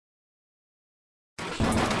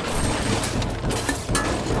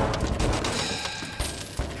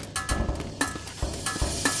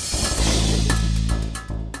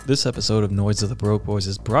This episode of Noise of the Broke Boys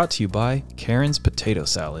is brought to you by Karen's Potato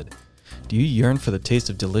Salad. Do you yearn for the taste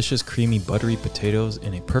of delicious, creamy, buttery potatoes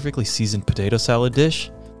in a perfectly seasoned potato salad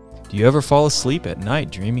dish? Do you ever fall asleep at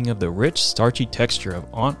night dreaming of the rich, starchy texture of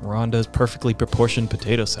Aunt Rhonda's perfectly proportioned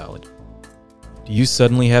potato salad? Do you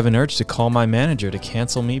suddenly have an urge to call my manager to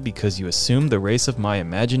cancel me because you assumed the race of my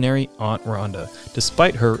imaginary Aunt Rhonda,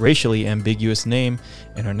 despite her racially ambiguous name,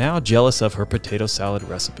 and are now jealous of her potato salad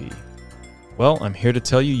recipe? Well, I'm here to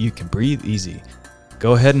tell you you can breathe easy.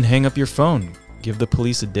 Go ahead and hang up your phone. Give the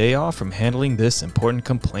police a day off from handling this important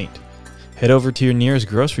complaint. Head over to your nearest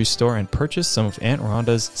grocery store and purchase some of Aunt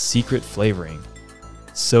Rhonda's secret flavoring,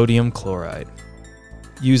 sodium chloride.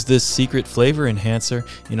 Use this secret flavor enhancer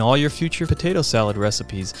in all your future potato salad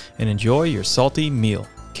recipes and enjoy your salty meal.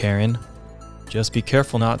 Karen, just be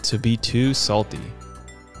careful not to be too salty.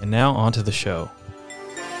 And now on to the show.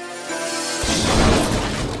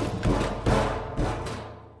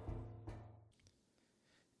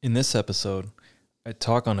 In this episode, I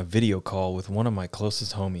talk on a video call with one of my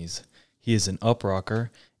closest homies. He is an up-rocker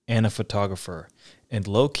and a photographer, and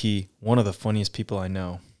low-key, one of the funniest people I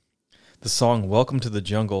know. The song Welcome to the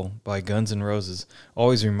Jungle by Guns N' Roses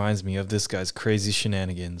always reminds me of this guy's crazy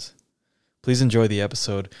shenanigans. Please enjoy the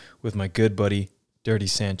episode with my good buddy, Dirty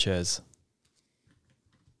Sanchez.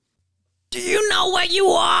 Do you know where you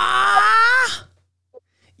are?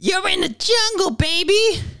 You're in the jungle,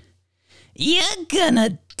 baby. You're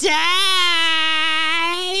gonna die.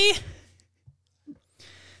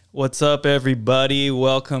 What's up, everybody?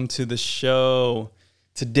 Welcome to the show.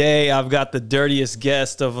 Today, I've got the dirtiest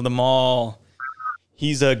guest of them all.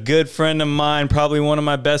 He's a good friend of mine, probably one of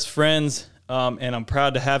my best friends, and I'm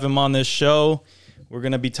proud to have him on this show. We're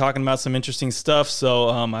going to be talking about some interesting stuff, so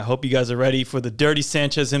I hope you guys are ready for the Dirty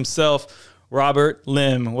Sanchez himself, Robert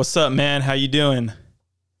Lim. What's up, man? How you doing?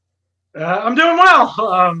 I'm doing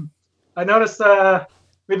well. I noticed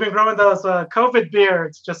we've been growing those COVID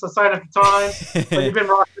beards, just a sign of the time. But you've been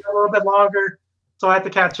rocking it a little bit longer, so I had to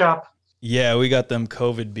catch up. Yeah, we got them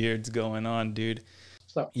COVID beards going on, dude.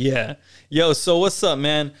 So. Yeah. Yo, so what's up,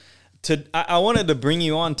 man? I wanted to bring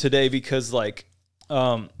you on today because,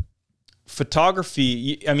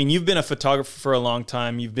 photography, I mean, you've been a photographer for a long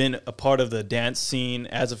time. You've been a part of the dance scene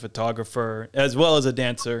as a photographer, as well as a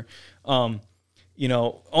dancer,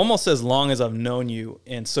 almost as long as I've known you.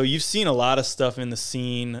 And so you've seen a lot of stuff in the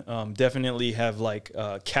scene, definitely have,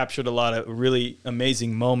 captured a lot of really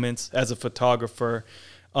amazing moments as a photographer.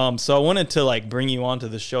 So I wanted to bring you onto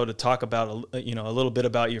the show to talk about a little bit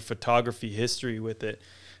about your photography history with it,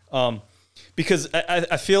 because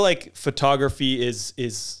I feel like photography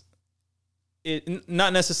is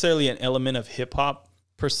not necessarily an element of hip hop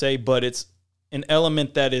per se, but it's an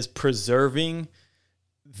element that is preserving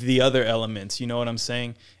the other elements. You know what I'm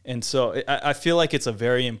saying? And so I feel like it's a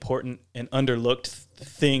very important and underlooked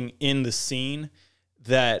thing in the scene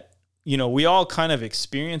that, we all kind of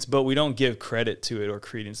experience, but we don't give credit to it or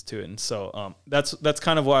credence to it. And so that's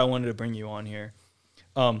kind of why I wanted to bring you on here.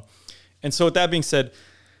 And so with that being said,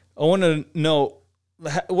 I want to know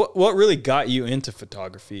what really got you into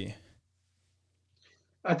photography?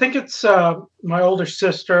 I think it's my older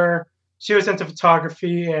sister. She was into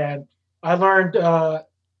photography, and I learned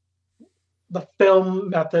the film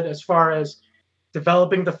method as far as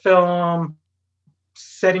developing the film,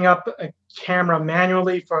 setting up a camera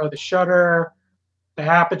manually for the shutter, the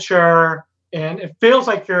aperture, and it feels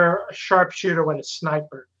like you're a sharpshooter with a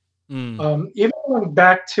sniper. Even going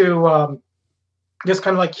back to just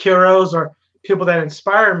kind of like heroes or people that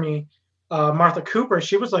inspire me, Martha Cooper,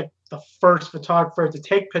 she was like the first photographer to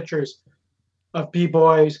take pictures of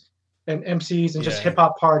b-boys and MCs and just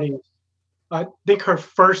hip-hop parties. I think her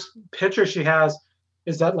first picture she has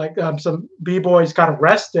is that some b-boys got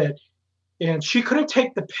arrested, and she couldn't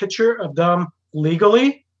take the picture of them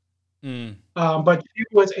legally, but she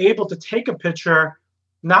was able to take a picture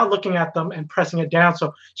not looking at them and pressing it down.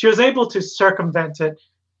 So she was able to circumvent it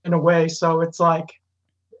in a way. So it's like,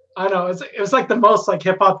 I don't know, it was like the most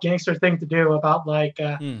hip hop gangster thing to do about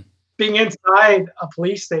being inside a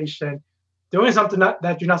police station, doing something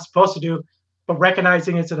that you're not supposed to do, but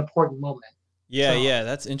recognizing it's an important moment. Yeah,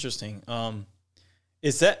 that's interesting.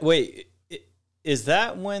 Is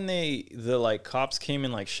that when the cops came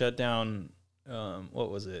and shut down, what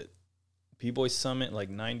was it? B-Boy Summit,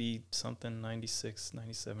 90 something, 96,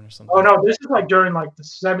 97 or something. Oh no, this is during the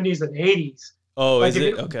 70s and 80s. Oh, is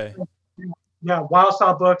it? Okay. Yeah, Wild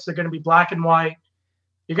Style books are going to be black and white.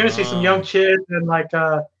 You're going to see some young kids in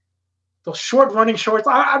those short running shorts.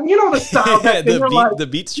 The style that the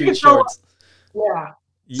Beat Street shorts. Yeah.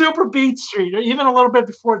 Super Beat Street, or even a little bit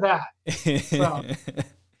before that. So.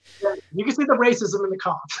 You can see the racism in the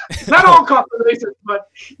cops. Not all cops are racist, but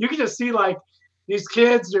you can just see like these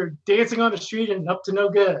kids are dancing on the street and up to no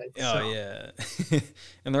good. Oh yeah,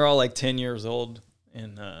 and they're all like 10 years old,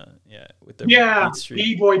 and with their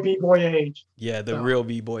b-boy age. Yeah, the real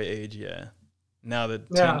b-boy age. Yeah, now the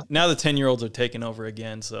 10-year-olds are taking over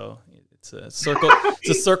again, so it's a circle. It's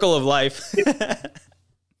a circle of life.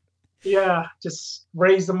 Yeah, just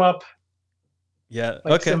raise them up. Yeah.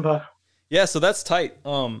 Like okay. Simba. Yeah, so that's tight.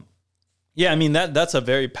 Yeah, I mean that's a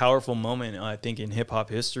very powerful moment, I think, in hip hop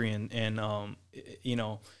history, and you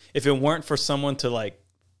know, if it weren't for someone to like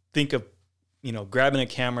think of, you know, grabbing a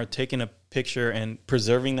camera, taking a picture, and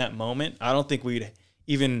preserving that moment, I don't think we'd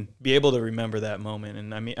even be able to remember that moment.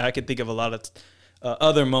 And I mean, I could think of a lot of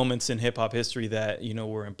other moments in hip hop history that, you know,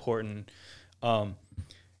 were important.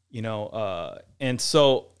 You know, and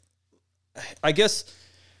so I guess,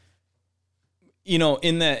 you know,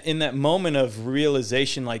 in that moment of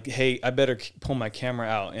realization, like, hey, I better pull my camera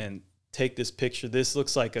out and take this picture. This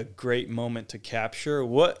looks like a great moment to capture.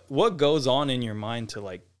 What goes on in your mind to,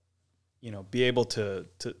 like, you know, be able to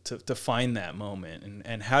find that moment,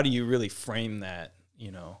 and how do you really frame that,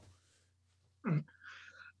 you know?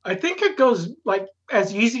 I think it goes like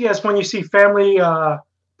as easy as when you see family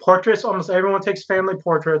portraits. Almost everyone takes family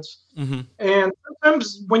portraits. Mm-hmm. And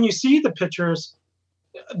sometimes when you see the pictures,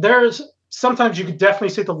 sometimes you could definitely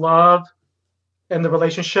see the love and the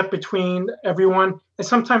relationship between everyone. And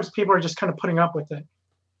sometimes people are just kind of putting up with it.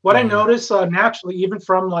 What I notice naturally, even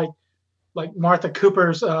from like Martha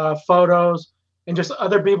Cooper's photos and just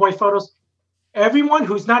other B-boy photos, everyone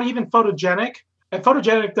who's not even photogenic, and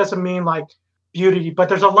photogenic doesn't mean like beauty, but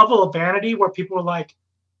there's a level of vanity where people are like,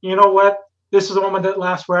 you know what? This is a moment that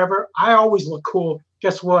lasts forever. I always look cool.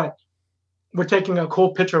 Guess what? We're taking a cool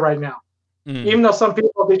picture right now. Even though some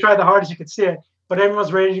people, they try the hardest, you can see it, but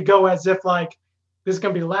everyone's ready to go as if like this is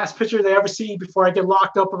going to be the last picture they ever see before I get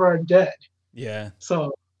locked up or I'm dead. Yeah.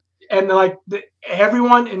 So, and like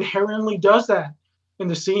everyone inherently does that in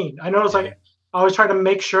the scene. I notice like I always try to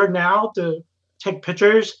make sure now to take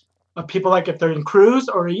pictures of people, like if they're in crews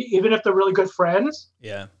or even if they're really good friends.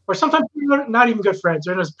 Yeah. Or sometimes they're not even good friends.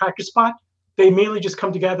 They're in a practice spot. They immediately just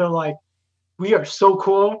come together like, we are so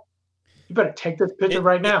cool. You better take this picture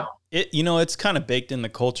right now. You know, it's kind of baked in the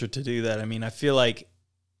culture to do that. I mean, I feel like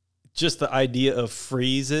just the idea of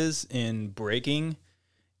freezes in breaking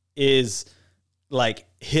is like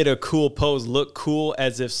hit a cool pose, look cool,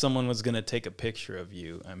 as if someone was going to take a picture of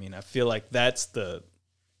you. I mean, I feel like that's the,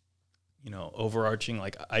 you know, overarching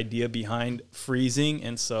like idea behind freezing.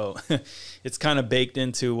 And so it's kind of baked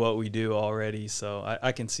into what we do already. So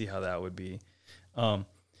I can see how that would be.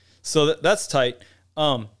 So that's tight.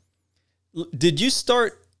 Did you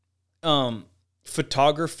start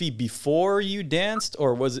photography before you danced,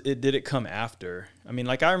 or did it come after? I mean,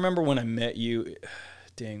 like I remember when I met you,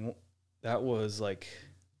 dang, that was like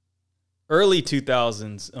early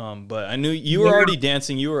 2000s. But I knew you were already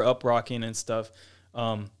dancing, you were up rocking and stuff.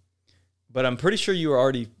 But I'm pretty sure you were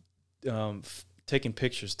already taking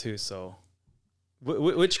pictures too. So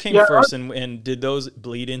which came first, and did those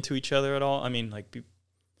bleed into each other at all? I mean, like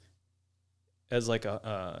as like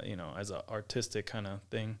a, you know, as an artistic kind of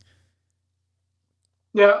thing.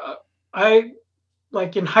 Yeah, I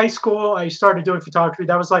like in high school, I started doing photography.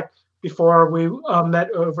 That was like before we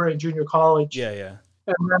met over in junior college. Yeah.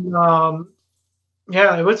 And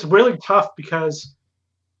then, it was really tough because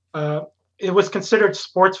it was considered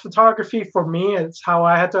sports photography for me. It's how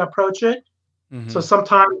I had to approach it. Mm-hmm. So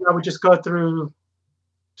sometimes I would just go through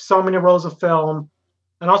so many rolls of film,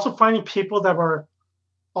 and also finding people that were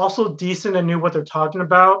also decent and knew what they're talking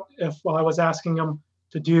about. If I was asking them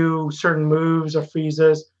to do certain moves or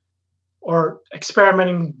freezes or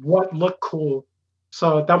experimenting what looked cool.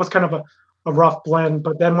 So that was kind of a rough blend.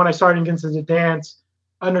 But then when I started getting into the dance,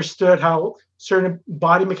 I understood how certain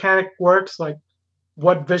body mechanic works, like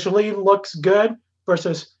what visually looks good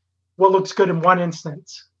versus what looks good in one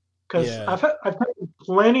instance. Because I've taken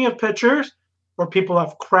plenty of pictures where people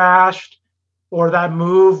have crashed or that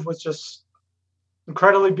move was just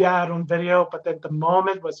incredibly bad on video, but then the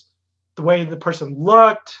moment was the way the person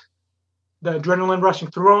looked, the adrenaline rushing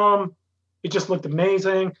through them. It just looked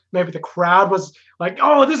amazing. Maybe the crowd was like,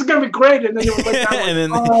 "Oh, this is gonna be great," and then you were like, and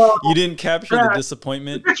then you didn't capture the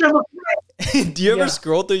disappointment. The picture looked great. Do you ever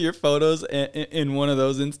scroll through your photos in one of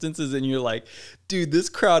those instances, and you're like, "Dude, this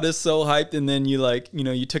crowd is so hyped," and then you like, you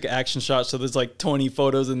know, you took an action shot, so there's like 20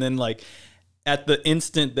 photos, and then like at the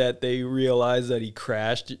instant that they realize that he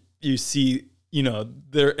crashed, you see, you know,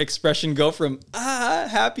 their expression go from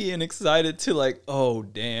happy and excited to like, oh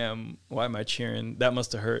damn, why am I cheering? That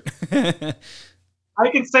must have hurt.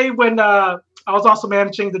 I can say when I was also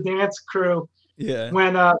managing the dance crew Yeah.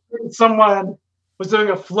 when someone was doing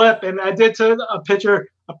a flip, and I did to a picture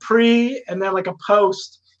a pre and then like a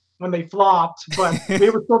post when they flopped, but we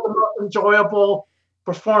were still the most enjoyable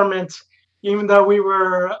performance, even though we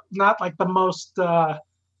were not like the most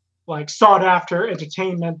like sought after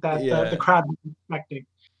entertainment that the Yeah. crowd was expecting.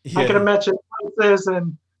 I Yeah. can mention places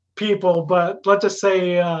and people, but let's just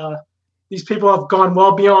say these people have gone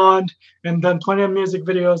well beyond and done plenty of music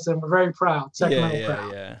videos, and we're very proud. Yeah, Sacramento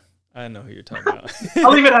proud. yeah. I know who you're talking about.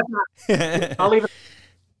 I'll leave it at that. I'll leave it.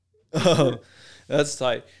 Oh, that's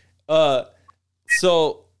tight.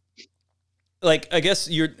 So like I guess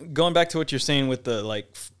you're going back to what you're saying with the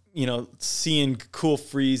like seeing cool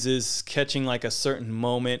freezes, catching like a certain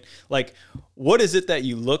moment. Like what is it that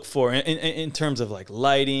you look for in terms of like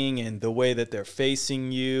lighting and the way that they're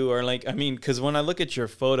facing you? Or like, I mean, because when I look at your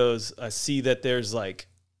photos, I see that there's like,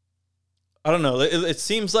 I don't know, it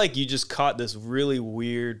seems like you just caught this really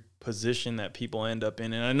weird position that people end up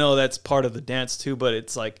in. And I know that's part of the dance too, but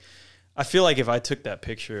it's like, I feel like if I took that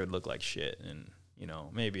picture, it'd look like shit. And,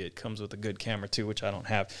 maybe it comes with a good camera too, which I don't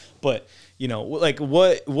have. But, like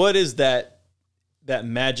what is that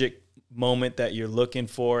magic moment that you're looking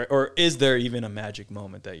for? Or is there even a magic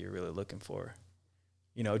moment that you're really looking for?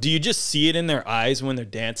 Do you just see it in their eyes when they're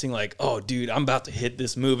dancing? Like, oh, dude, I'm about to hit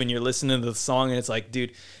this move. And you're listening to the song and it's like,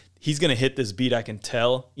 dude, he's going to hit this beat. I can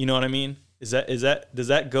tell. You know what I mean? Does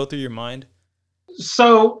that go through your mind?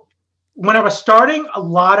 So when I was starting, a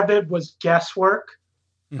lot of it was guesswork.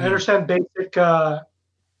 Mm-hmm. I understand basic,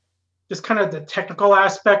 just kind of the technical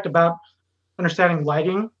aspect about understanding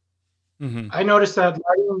lighting. Mm-hmm. I noticed that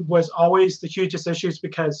lighting was always the hugest issues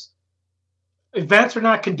because events are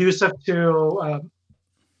not conducive to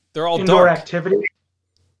they're all indoor dark activity.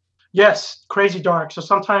 Yes, crazy dark. So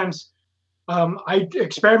sometimes I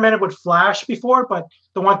experimented with flash before, but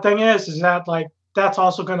the one thing is that like that's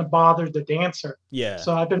also going to bother the dancer. Yeah.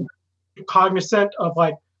 So I've been cognizant of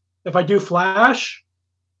like if I do flash,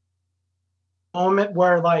 moment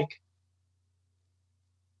where like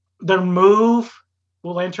their move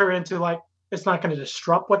will enter into like it's not going to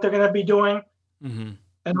disrupt what they're going to be doing. Mm-hmm.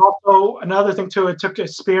 And also another thing too, it took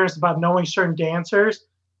experience about knowing certain dancers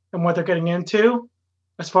and what they're getting into,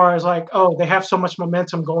 as far as like, oh, they have so much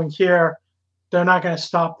momentum going here, they're not going to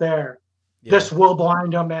stop there. Yeah. This will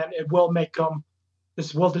blind them and it will make them.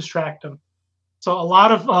 This will distract them. So a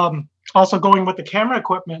lot of also going with the camera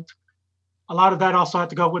equipment. A lot of that also had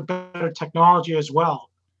to go with better technology as well.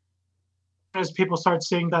 As people start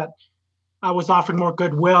seeing that I was offering more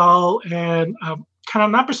goodwill and kind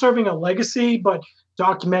of not preserving a legacy, but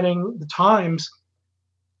documenting the times,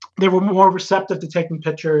 they were more receptive to taking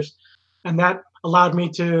pictures. And that allowed me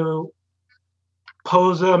to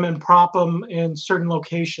pose them and prop them in certain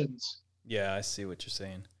locations. Yeah, I see what you're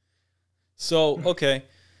saying. So, okay.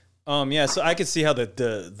 Yeah, so I could see how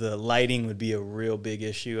the lighting would be a real big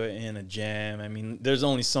issue in a jam. I mean, there's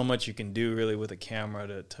only so much you can do really with a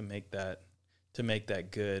camera to make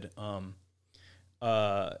that good.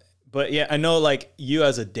 But yeah, I know like you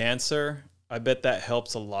as a dancer, I bet that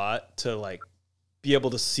helps a lot to like be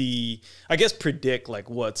able to see, I guess, predict like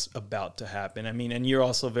what's about to happen. I mean, and you're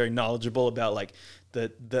also very knowledgeable about like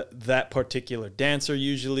that particular dancer.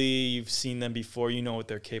 Usually you've seen them before, you know what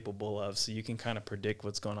they're capable of, so you can kind of predict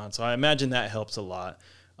what's going on. So I imagine that helps a lot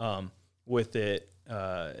with it,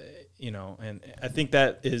 and I think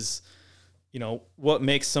that is, what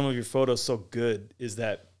makes some of your photos so good is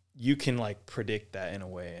that you can like predict that in a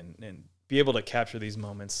way and be able to capture these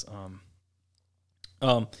moments.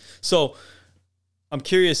 So I'm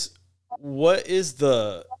curious, what is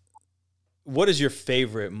your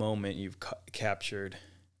favorite moment you've captured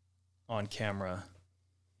on camera?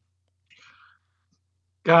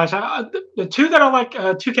 Gosh, the two that I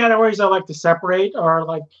like, two categories I like to separate are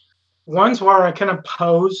like ones where I kind of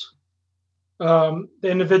pose the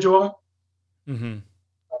individual. Mm-hmm.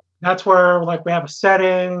 That's where like we have a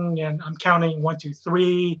setting and I'm counting 1, 2,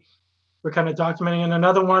 3. We're kind of documenting. And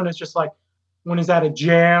another one is just like when he's at a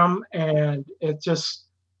jam and it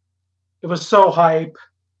was so hype.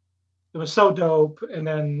 It was so dope. And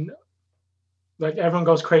then like everyone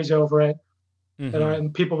goes crazy over it. Mm-hmm.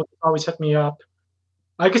 And people always hit me up.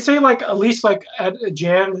 I could say like at least like at a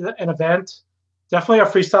jam, an event, definitely a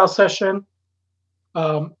freestyle session.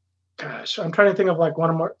 Gosh, I'm trying to think of like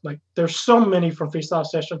one more, like there's so many from freestyle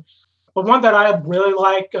session, but one that I really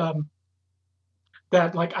like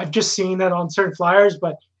that like I've just seen that on certain flyers,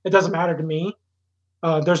 but it doesn't matter to me.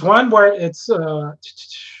 There's one where it's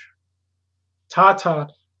Tata.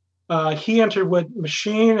 He entered with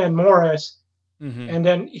Machine and Morris, mm-hmm. and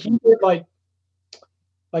then he did like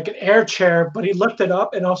like an air chair, but he lifted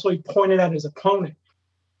up and also he pointed at his opponent.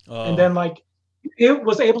 And then like it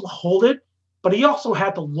was able to hold it, but he also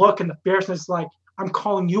had the look and the fierceness like, I'm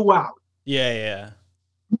calling you out. Yeah.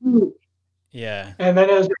 Yeah. And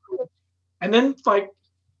then like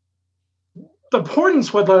the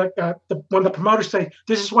importance with when the promoters say,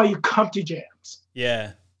 this is why you come to jams.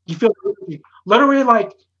 Yeah. You feel literally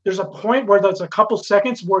like there's a point where there's a couple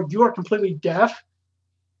seconds where you are completely deaf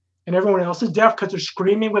and everyone else is deaf because they're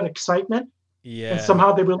screaming with excitement. Yeah. And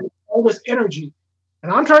somehow they release all this energy.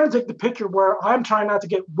 And I'm trying to take the picture where I'm trying not to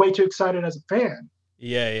get way too excited as a fan.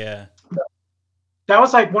 Yeah. That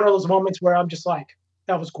was like one of those moments where I'm just like,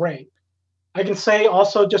 that was great. I can say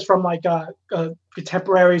also just from like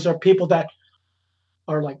contemporaries or people that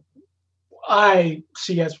are like I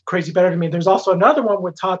see as crazy better than me. There's also another one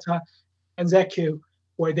with Tata and Zeku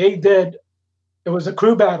where they did. It was a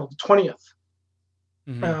crew battle, the 20th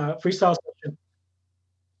freestyle session,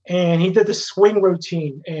 and he did the swing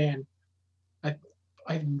routine. And I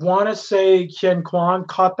want to say Ken Kwan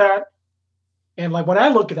caught that, and like when I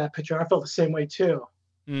look at that picture, I felt the same way too.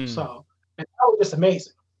 So, and that was just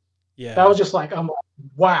amazing. Yeah, that was just like I'm like,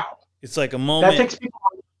 wow. It's like a moment. That takes people.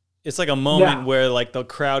 It's like a moment where like the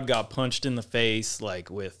crowd got punched in the face,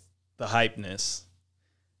 like with the hypeness.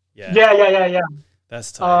 Yeah.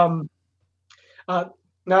 That's tight.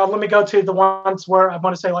 Now let me go to the ones where I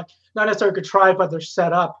want to say like not necessarily contrived, but they're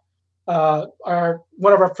set up.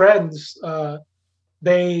 One of our friends, we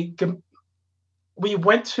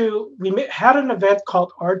had an event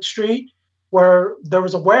called Art Street where there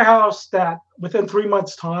was a warehouse that within 3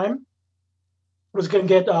 months' time was going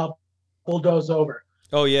to get bulldozed over.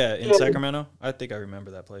 Oh, yeah, in Sacramento? I think I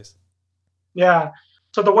remember that place. Yeah.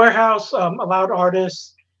 So the warehouse allowed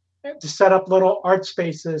artists to set up little art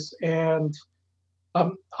spaces. And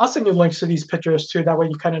I'll send you links to these pictures, too. That way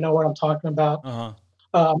you kind of know what I'm talking about.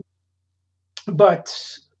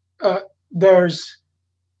 But there's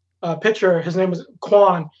a picture. His name was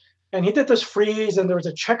Kwan. And he did this freeze, and there was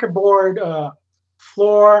a checkerboard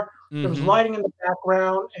floor. There was lighting in the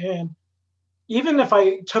background. And even if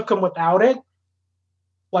I took him without it,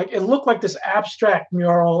 like it looked like this abstract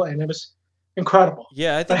mural, and it was incredible.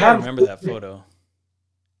 Yeah, I think I remember that photo.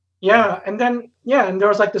 Yeah, and then and there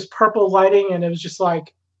was like this purple lighting, and it was just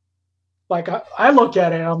like I look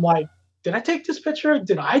at it, and I'm like, did I take this picture?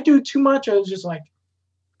 Did I do too much? I was just like,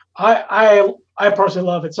 I personally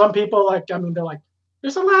love it. Some people they're like,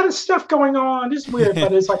 there's a lot of stuff going on. It's weird,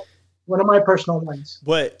 but it's like one of my personal ones.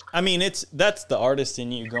 But I mean, that's the artist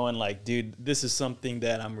in you going like, dude, this is something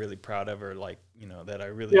that I'm really proud of, or like, you know, that I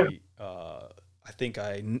really, I think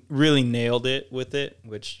I really nailed it with it,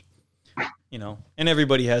 which, you know, and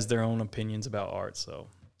everybody has their own opinions about art. So,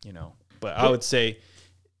 you know, but I would say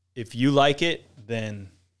if you like it, then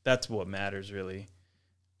that's what matters really.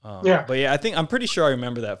 But yeah, I'm pretty sure I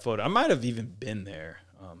remember that photo. I might have even been there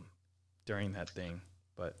during that thing.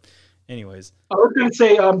 But anyways, I was going to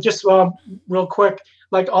say just real quick,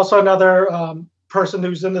 like also another person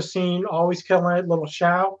who's in the scene, always killing it, Little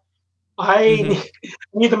Shao. I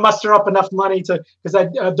need to muster up enough money because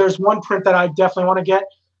there's one print that I definitely want to get.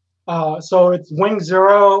 So it's Wing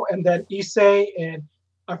Zero and then Issei and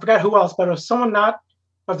I forgot who else, but it was someone not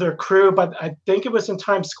of their crew, but I think it was in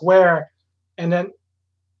Times Square. And then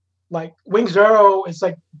like Wing Zero is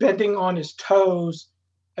like bending on his toes.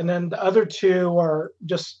 And then the other two are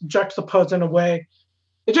just juxtaposed in a way.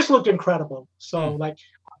 It just looked incredible. So like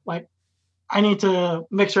I need to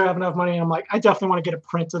make sure I have enough money. And I'm like, I definitely want to get a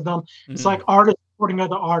print of them. It's like artists supporting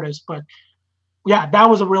other artists. But yeah, that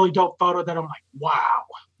was a really dope photo that I'm like, wow.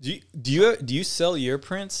 Do you sell your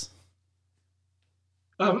prints?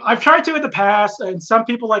 I've tried to in the past, and some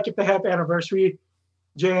people like if they have anniversary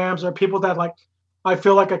jams or people that like I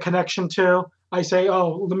feel like a connection to, I say,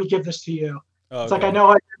 oh, let me give this to you. Oh, it's like I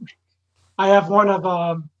know I have one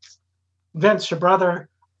of Vince, your brother,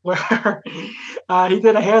 where he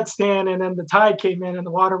did a handstand and then the tide came in and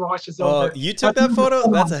the water washes over. Oh, you took that photo?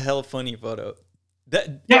 That's a hell funny photo.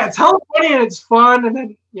 Yeah, it's hella funny and it's fun, and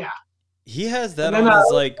then he has that on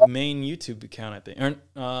his like main YouTube account, I think.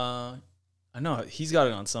 I know he's got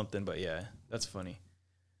it on something, but yeah, that's funny.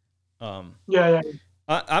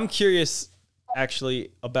 I'm curious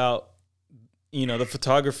actually about the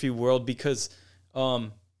photography world because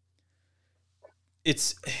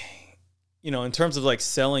it's in terms of like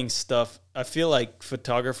selling stuff, I feel like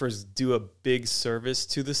photographers do a big service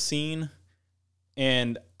to the scene,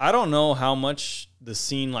 and I don't know how much the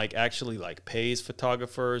scene like actually like pays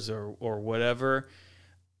photographers or whatever.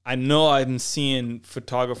 I know I'm seeing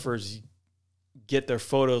photographers get their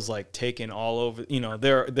photos like taken all over, you know,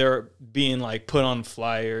 they're being like put on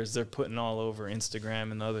flyers, they're putting all over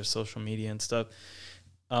Instagram and other social media and stuff.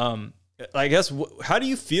 I guess, how do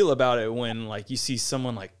you feel about it when like you see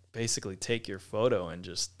someone like basically take your photo and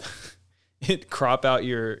just crop out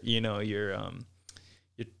your, you know,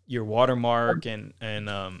 your watermark and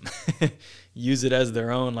use it as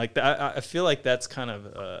their own? Like I feel like that's kind of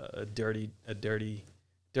a dirty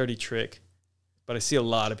trick, but I see a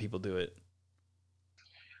lot of people do it.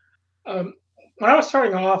 When I was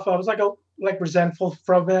starting off, I was like resentful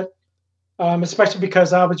from it, especially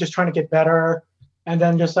because I was just trying to get better, and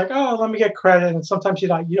then just like, oh, let me get credit, and sometimes you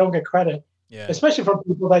don't get credit, especially from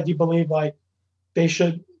people that you believe like they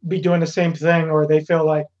should be doing the same thing, or they feel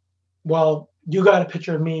like, well, you got a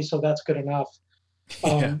picture of me, so that's good enough.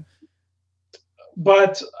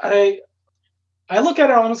 But I look at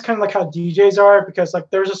it almost kind of like how DJs are, because like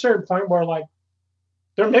there's a certain point where like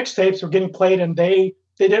their mixtapes were getting played and they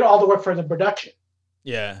did all the work for the production.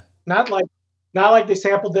 Yeah. Not like they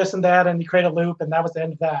sampled this and that and you create a loop and that was the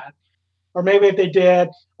end of that. Or maybe if they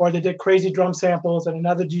did crazy drum samples and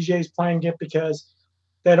another DJ is playing it because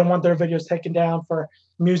they don't want their videos taken down for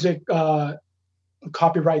music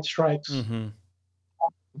copyright strikes. Mm-hmm.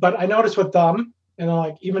 But I noticed with them, and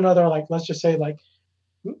like even other, like, let's just say like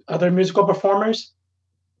other musical performers,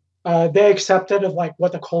 they accepted of like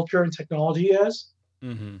what the culture and technology is.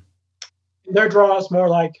 Mm-hmm. Their draw is more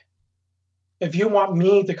like, if you want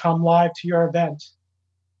me to come live to your event,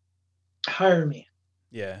 hire me.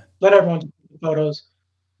 Yeah. Let everyone take photos.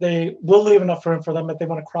 We'll leave enough room for them if they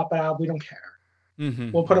want to crop out. We don't care.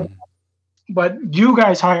 Mm-hmm. We'll put them. But you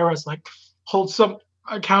guys hire us, like, hold some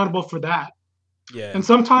accountable for that. Yeah. And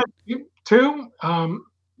sometimes too,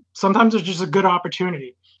 sometimes it's just a good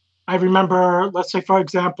opportunity. I remember, let's say for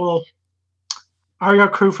example, Aria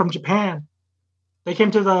crew from Japan. They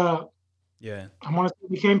came to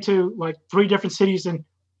we came to like 3 different cities in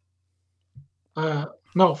 4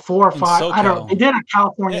 or 5. I don't know. They did a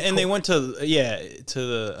California. And they went to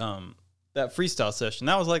the that freestyle session.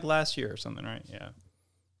 That was like last year or something, right? Yeah.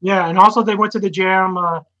 Yeah, and also they went to the jam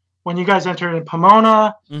when you guys entered in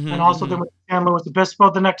Pomona, and also they went to San Luis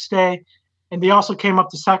Obispo the next day, and they also came up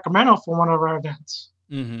to Sacramento for one of our events.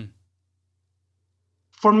 Mm-hmm.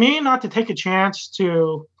 For me, not to take a chance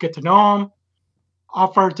to get to know them,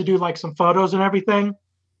 offer to do like some photos and everything,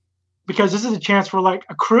 because this is a chance for like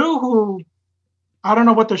a crew who, I don't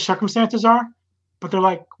know what their circumstances are, but they're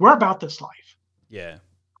like, we're about this life. Yeah.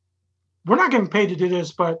 We're not getting paid to do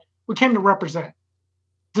this, but we came to represent.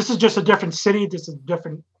 This is just a different city. This is a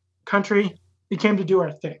different country. We came to do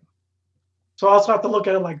our thing. So I also have to look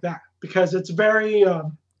at it like that, because it's very, I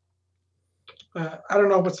don't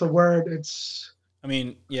know what's the word. I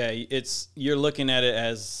mean, yeah, you're looking at it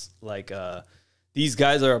as like, these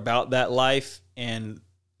guys are about that life, and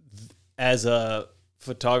as a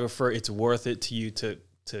photographer, it's worth it to you to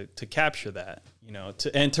capture that, you know,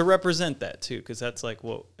 and to represent that too, because that's like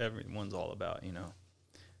what everyone's all about, you know.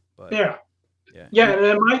 But yeah. And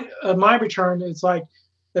then my return is like,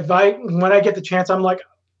 when I get the chance, I'm like,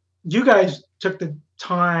 you guys took the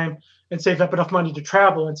time and saved up enough money to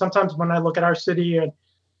travel. And sometimes when I look at our city, and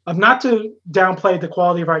I'm not to downplay the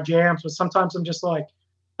quality of our jams, but sometimes I'm just like,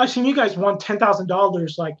 I've seen you guys won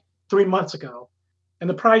 $10,000 like 3 months ago, and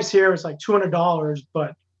the price here is like $200.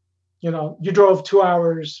 But you know, you drove 2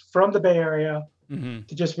 hours from the Bay Area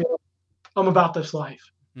to just be like, I'm about this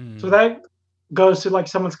life. Mm-hmm. So that goes to like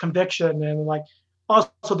someone's conviction, and like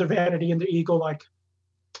also their vanity and their ego. Like,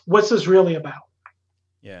 what's this really about?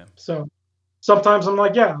 Yeah. So sometimes I'm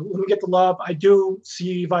like, yeah, let me get the love. I do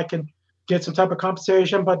see if I can get some type of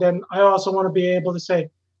compensation, but then I also want to be able to say,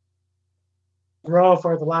 grow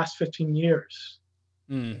for the last 15 years.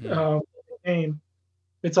 And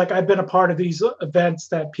it's like I've been a part of these events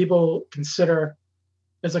that people consider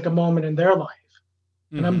as like a moment in their life,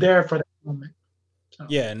 and I'm there for that moment. So.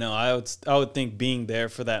 Yeah, no, I would think being there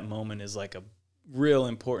for that moment is like a real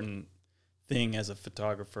important thing as a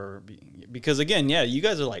photographer, because again, yeah, you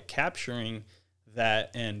guys are like capturing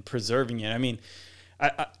that and preserving it. I mean,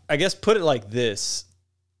 I guess put it like this: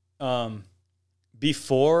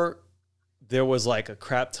 before there was like a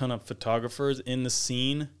crap ton of photographers in the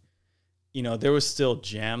scene, you know, there was still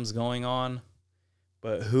jams going on,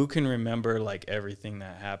 but who can remember like everything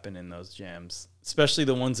that happened in those jams, especially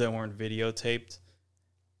the ones that weren't videotaped?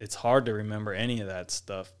 It's hard to remember any of that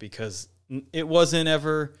stuff because it wasn't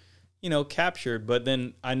ever, you know, captured. But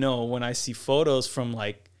then I know when I see photos from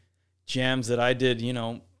like jams that I did, you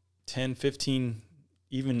know, 10, 15,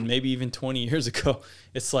 maybe even 20 years ago,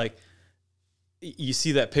 it's like you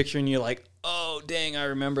see that picture and you're like, oh, dang, I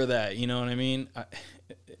remember that. You know what I mean?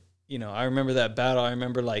 I remember that battle. I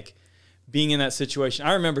remember like being in that situation.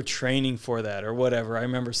 I remember training for that or whatever. I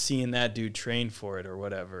remember seeing that dude train for it or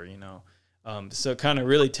whatever, so it kind of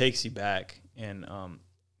really takes you back. And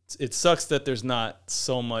it sucks that there's not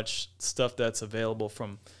so much stuff that's available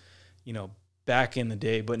from, back in the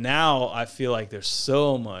day. But now I feel like there's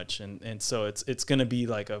so much. And so it's going to be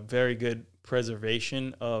like a very good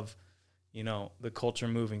preservation of, the culture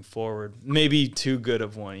moving forward. Maybe too good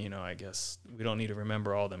of one, I guess. We don't need to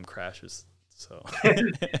remember all them crashes. So.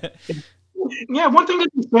 Yeah, one thing that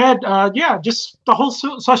you said, just the whole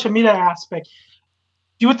social media aspect.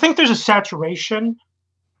 You would think there's a saturation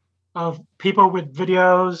of people with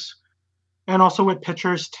videos and also with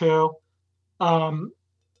pictures too.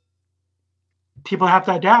 People have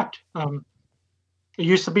to adapt. It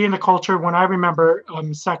used to be in the culture when I remember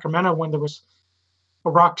Sacramento when there was a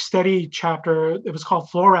Rocksteady chapter. It was called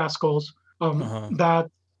Floor Rascals. That,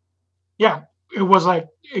 it was like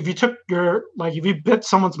if you bit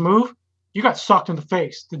someone's move, you got sucked in the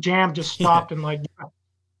face. The jam just stopped and like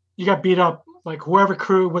you got beat up. Like whoever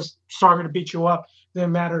crew was starting to beat you up,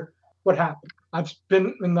 didn't matter what happened. I've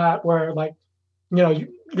been in that where like,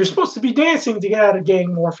 you're supposed to be dancing to get out of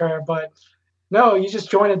gang warfare, but no, you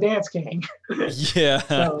just join a dance gang. Yeah.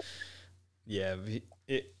 So, yeah.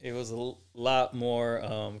 It was a lot more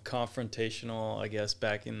confrontational, I guess,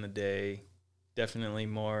 back in the day. Definitely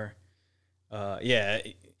more.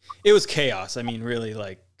 It was chaos. I mean, really,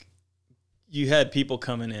 like you had people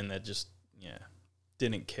coming in that just,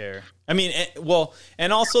 didn't care. I mean,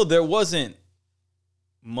 and also there wasn't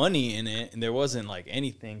money in it and there wasn't like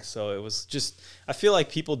anything. So it was just, I feel like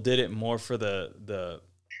people did it more for the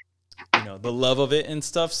love of it and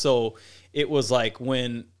stuff. So it was like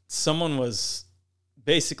when someone was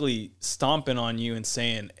basically stomping on you and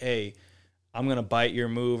saying, hey, I'm going to bite your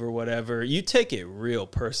move or whatever, you take it real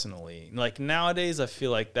personally. Like nowadays, I feel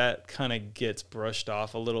like that kind of gets brushed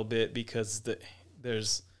off a little bit because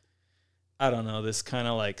there's, I don't know, this kind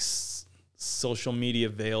of like social media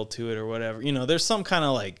veil to it or whatever. There's some kind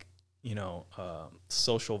of like,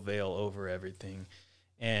 social veil over everything.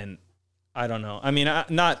 And I don't know. I mean,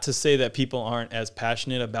 not to say that people aren't as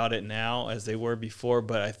passionate about it now as they were before,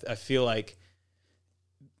 but I feel like,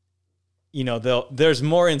 there's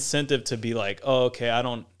more incentive to be like, oh, okay, I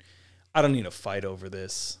don't need to fight over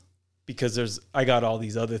this because I got all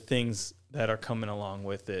these other things that are coming along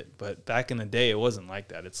with it. But back in the day, it wasn't like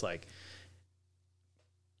that. It's like,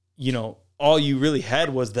 all you really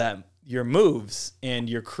had was that your moves and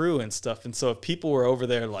your crew and stuff. And so if people were over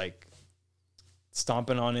there like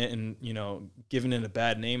stomping on it and, giving it a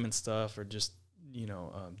bad name and stuff or just,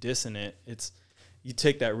 dissing it, you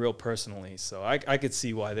take that real personally. So I could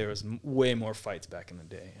see why there was way more fights back in the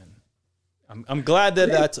day. And I'm glad that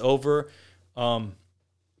that's over.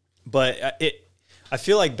 But I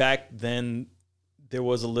feel like back then there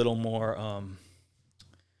was a little more,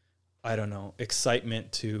 I don't know,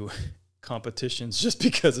 excitement to competitions just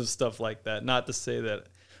because of stuff like that. Not to say that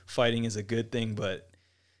fighting is a good thing, but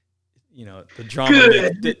the drama.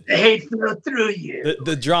 The hate flow through you.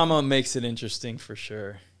 The drama makes it interesting for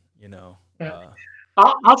sure. Yeah.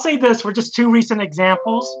 I'll say this for just two recent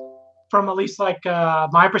examples from at least like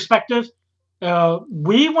my perspective.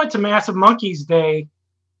 We went to Massive Monkeys Day,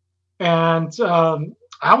 and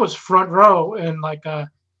I was front row in like the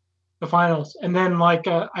finals, and then like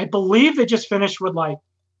I believe they just finished with like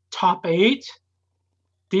top 8.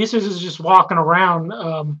 These is just walking around,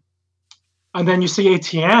 and then you see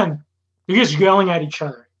ATN. They're just yelling at each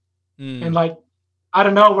other, and like I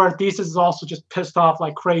don't know where Thesis is also just pissed off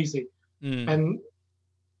like crazy, and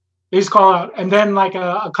they just call out. And then like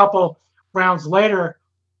a couple rounds later,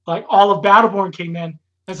 like all of Battleborn came in,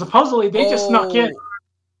 and supposedly they just snuck in.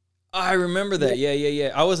 I remember that.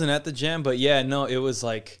 Yeah. I wasn't at the jam, but yeah, no, it was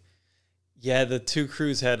like, yeah, the two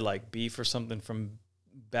crews had like beef or something from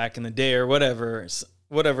back in the day or whatever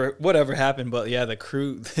happened. But yeah, the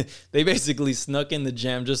crew, they basically snuck in the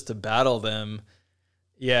jam just to battle them.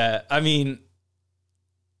 Yeah, I mean,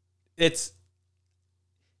 it's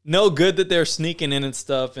no good that they're sneaking in and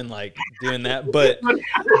stuff and like doing that, but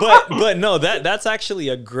no, that's actually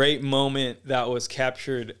a great moment that was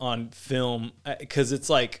captured on film, because it's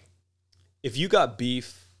like if you got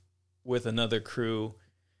beef with another crew,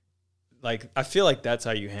 like I feel like that's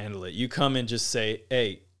how you handle it. You come and just say,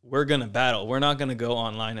 hey, we're gonna battle. We're not gonna go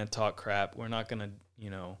online and talk crap. We're not gonna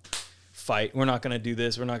fight. We're not gonna do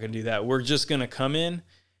this. We're not gonna do that. We're just gonna come in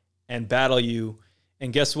and battle you.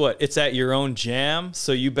 And guess what? It's at your own jam,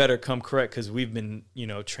 so you better come correct because we've been,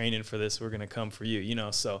 training for this. We're gonna come for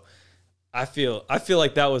you, So I feel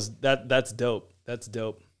like that's dope. That's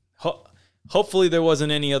dope. hopefully there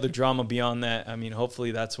wasn't any other drama beyond that. I mean,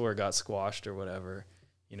 hopefully that's where it got squashed or whatever.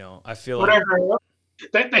 You know, I feel whatever.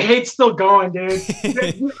 The hate's still going, dude.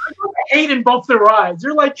 The hate in both their eyes.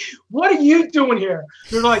 They're like, "What are you doing here?"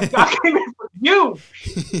 They're like, "I came in for you."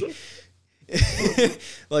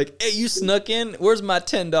 like, hey, you snuck in. Where's my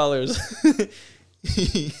 $10?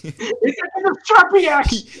 It's like a Sharpie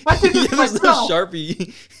action. I did this There's no myself.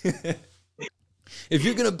 Sharpie. If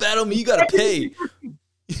you're gonna battle me, you gotta pay.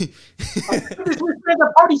 This was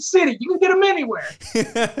at Party City. You can get them anywhere.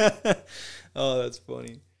 Oh, that's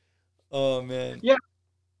funny. Oh man. Yeah.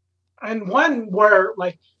 And one where,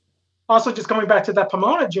 like, also just going back to that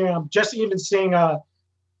Pomona jam, just even seeing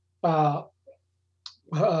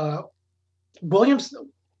Williams,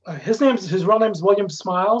 his real name is William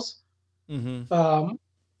Smiles. Mm-hmm.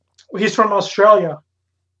 He's from Australia.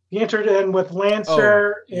 He entered in with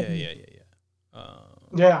Lancer. Yeah.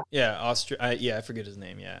 Yeah, I forget his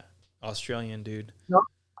name. Yeah, Australian dude. No,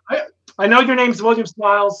 I know your name's William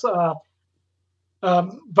Smiles,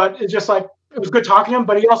 but it's just like it was good talking to him.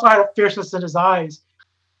 But he also had a fierceness in his eyes.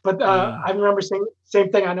 But I remember saying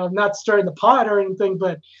same thing. I know not stirring the pot or anything,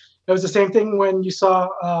 but it was the same thing when you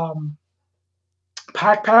saw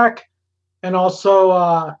Pac and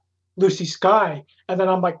also Lucy Sky. And then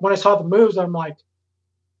I'm like, when I saw the moves, I'm like,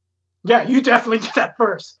 yeah, you definitely did that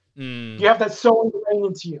first. You have that so ingrained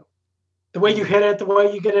into you. The way you hit it, the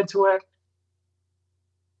way you get into it.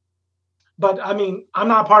 But I mean, I'm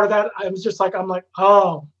not part of that. I was just like, I'm like,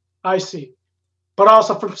 oh, I see. But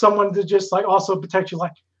also from someone to just like also protect you,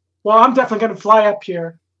 like, well, I'm definitely going to fly up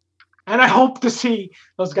here. And I hope to see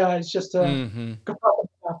those guys just to confront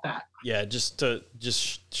about that. Yeah, just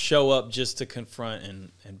show up just to confront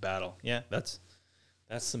and battle. Yeah, that's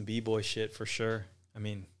some b-boy shit for sure. I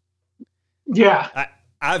mean, yeah,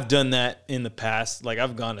 I've done that in the past. Like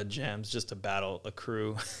I've gone to jams just to battle a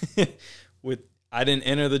crew. I didn't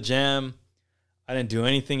enter the jam. I didn't do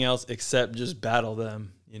anything else except just battle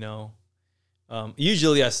them, you know.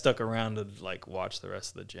 Usually I stuck around to like watch the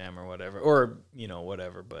rest of the jam or whatever, or you know,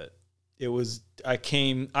 whatever, but it was I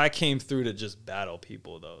came through to just battle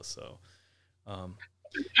people though. So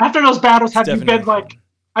after those battles, have you been fun. like,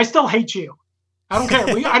 I still hate you? I don't care.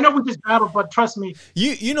 I know we just battled, but trust me.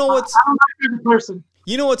 You know what's I'm not a person.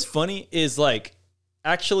 You know what's funny is like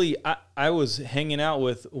actually I was hanging out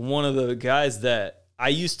with one of the guys that I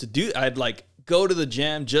used to do. I'd like go to the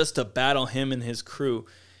jam just to battle him and his crew,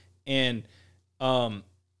 and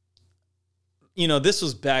you know, this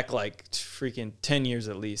was back like freaking 10 years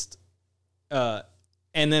at least. And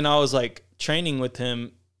then I was like training with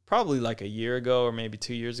him probably like a year ago or maybe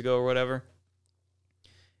 2 years ago or whatever.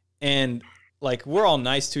 And like, we're all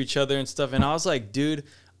nice to each other and stuff. And I was like, dude,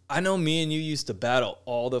 I know me and you used to battle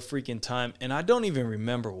all the freaking time. And I don't even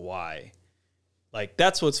remember why. Like,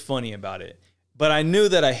 that's what's funny about it. But I knew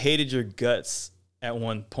that I hated your guts at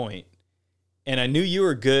one point. And I knew you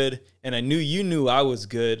were good. And I knew you knew I was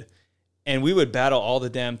good. And we would battle all the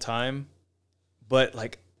damn time. But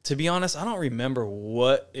like, to be honest, I don't remember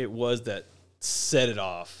what it was that set it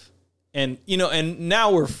off. And, you know, and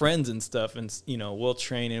now we're friends and stuff. And, you know, we'll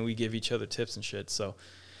train and we give each other tips and shit. So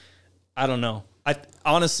I don't know.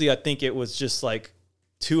 Honestly, I think it was just like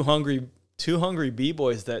two hungry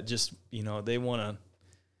B-boys that just, you know, they want to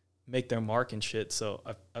make their mark and shit. So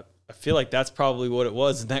I feel like that's probably what it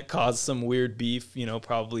was. And that caused some weird beef, you know,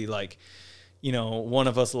 probably like, you know, one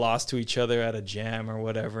of us lost to each other at a jam or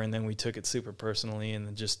whatever. And then we took it super personally and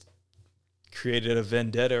then just created a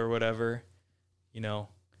vendetta or whatever, you know.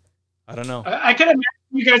 I don't know. I can imagine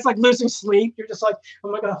you guys like losing sleep. You're just like,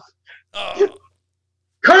 oh my God.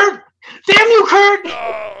 Kurt! Damn you, Kurt!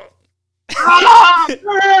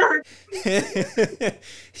 Kurt! And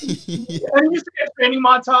you see a training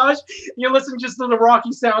montage, you listen just to the Rocky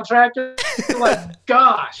soundtrack, you're like,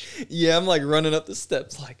 gosh. Yeah, I'm like running up the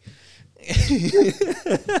steps like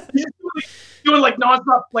doing like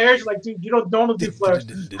nonstop flares. You're like, dude, you don't normally do flares.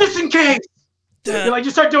 Just in case. You're like,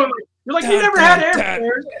 you start doing like, you're like, you never had air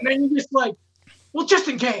flares, and then you just like, well, just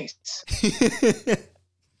in case.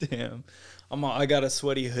 Damn, I got a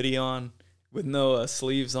sweaty hoodie on with no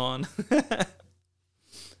sleeves on.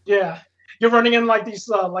 Yeah, you're running in like these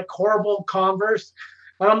like horrible Converse,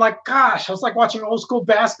 and I'm like, gosh, I was like watching old school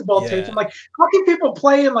basketball tapes. I'm like, how can people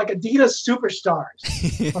play in like Adidas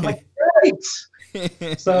Superstars? I'm like, great.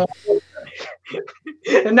 So,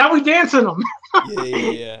 and now we dance in them.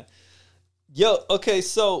 Yeah. Yo, okay,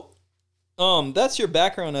 so that's your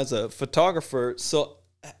background as a photographer. So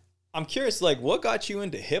I'm curious, like, what got you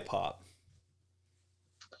into hip hop?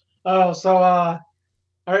 Oh, so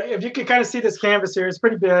if you can kind of see this canvas here, it's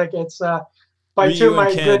pretty big. It's by two of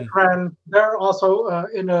my good friends. They're also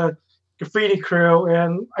into graffiti crew,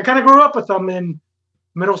 and I kind of grew up with them in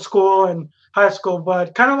middle school and high school.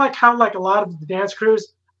 But kind of like how like a lot of the dance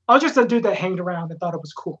crews, I was just a dude that hanged around and thought it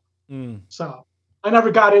was cool. So I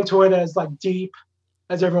never got into it as like deep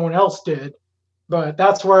as everyone else did. But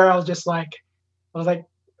that's where I was like, it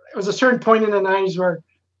was a certain point in the 90s where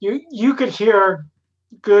you could hear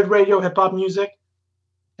good radio hip hop music,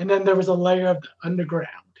 and then there was a layer of the underground.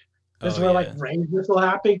 That's where like raves were still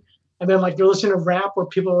happening, and then like you're listening to rap where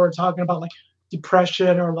people were talking about like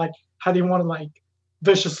depression or like how they want to like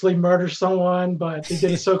viciously murder someone, but they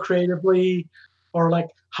did it so creatively, or like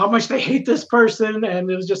how much they hate this person, and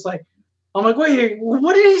it was just like, I'm like, wait,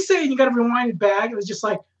 what did he say? And you got to rewind it back. It was just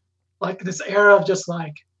like this era of just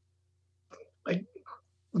like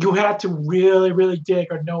you had to really, really dig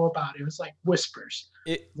or know about it. It was like whispers.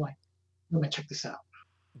 Like, let me check this out.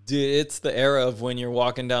 Dude, it's the era of when you're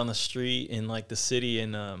walking down the street in like the city,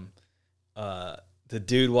 and the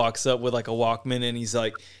dude walks up with like a Walkman, and he's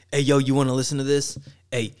like, "Hey, yo, you want to listen to this?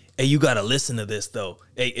 Hey, you gotta listen to this though.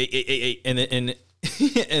 Hey, and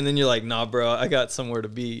and then you're like, nah, bro, I got somewhere to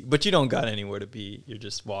be, but you don't got anywhere to be. You're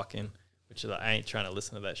just walking, which is like, I ain't trying to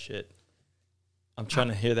listen to that shit. I'm trying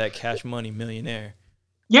to hear that Cash Money Millionaire.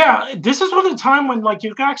 Yeah, this is one of the time when like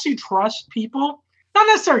you can actually trust people, not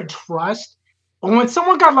necessarily trust. But when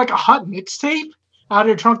someone got like a hot mixtape out of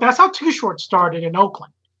their trunk, that's how Too Short started in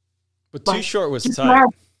Oakland. But Too Short was tight.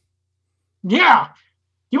 Yeah.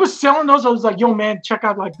 He was selling those. I was like, yo, man, check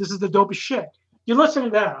out, like, this is the dopest shit. You listen to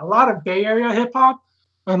that. A lot of Bay Area hip hop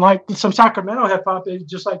and like some Sacramento hip hop is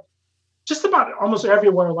just like, just about almost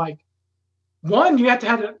everywhere. Like, one, you have to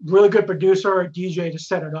have a really good producer or a DJ to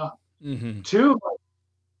set it up. Mm-hmm. Two, like,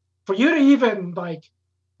 for you to even like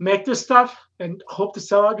make this stuff and hope to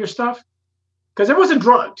sell out your stuff, because it wasn't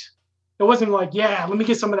drugged. It wasn't like, yeah, let me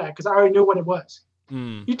get some of that because I already knew what it was.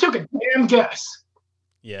 You took a damn guess.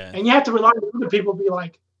 Yeah. And you have to rely on other people to be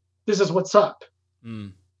like, this is what's up.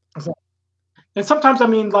 And sometimes, I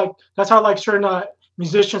mean, like, that's how like certain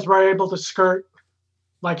musicians were able to skirt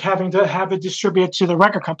like having to have it distributed to the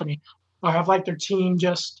record company or have like their team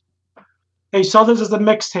just, hey, sell this as a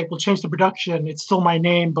mixtape. We'll change the production. It's still my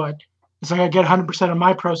name, but it's like I get 100% of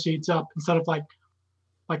my proceeds up instead of like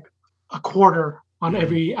a quarter on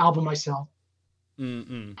every album I sell.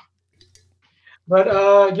 But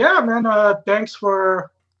yeah, man, thanks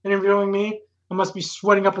for interviewing me. I must be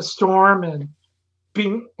sweating up a storm and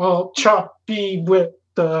being choppy with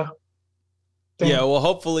the thing. Yeah, well,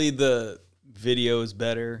 hopefully the video is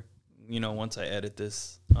better, once I edit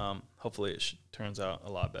this. Hopefully it turns out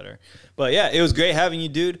a lot better. But yeah, it was great having you,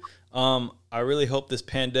 dude. I really hope this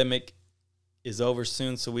pandemic is over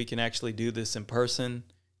soon so we can actually do this in person,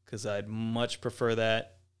 because I'd much prefer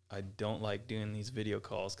that. I don't like doing these video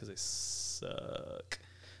calls because they suck.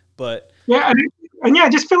 But yeah, and yeah,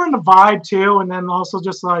 just feeling the vibe too, and then also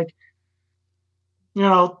just like,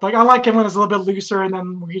 like I like it when it's a little bit looser, and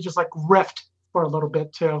then we just like riffed for a little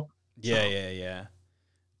bit too. Yeah.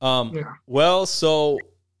 Well, so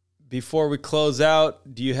before we close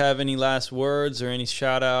out, do you have any last words or any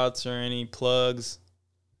shout outs or any plugs?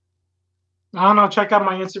 I don't know. Check out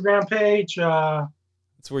my Instagram page.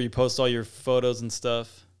 It's where you post all your photos and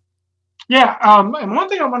stuff. Yeah. And one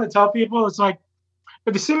thing I want to tell people is like,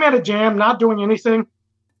 if you see me at a jam, not doing anything,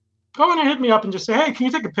 go in and hit me up and just say, hey, can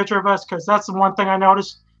you take a picture of us? Because that's the one thing I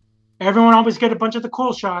noticed. Everyone always get a bunch of the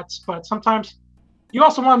cool shots, but sometimes you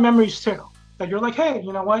also want memories too. That you're like, hey,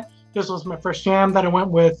 you know what? This was my first jam that I went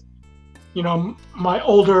with, my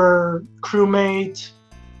older crewmate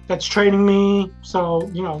that's training me. So,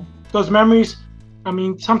 those memories, I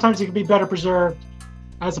mean, sometimes it can be better preserved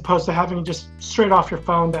as opposed to having just straight off your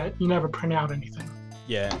phone that you never print out anything.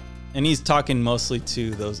 Yeah. And he's talking mostly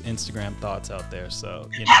to those Instagram thoughts out there. So,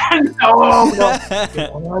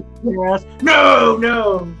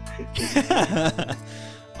 No.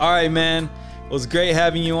 All right, man. It was great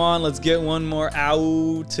having you on. Let's get one more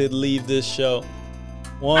ow to leave this show.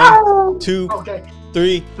 1, 2,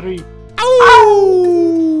 3. Three. Ow!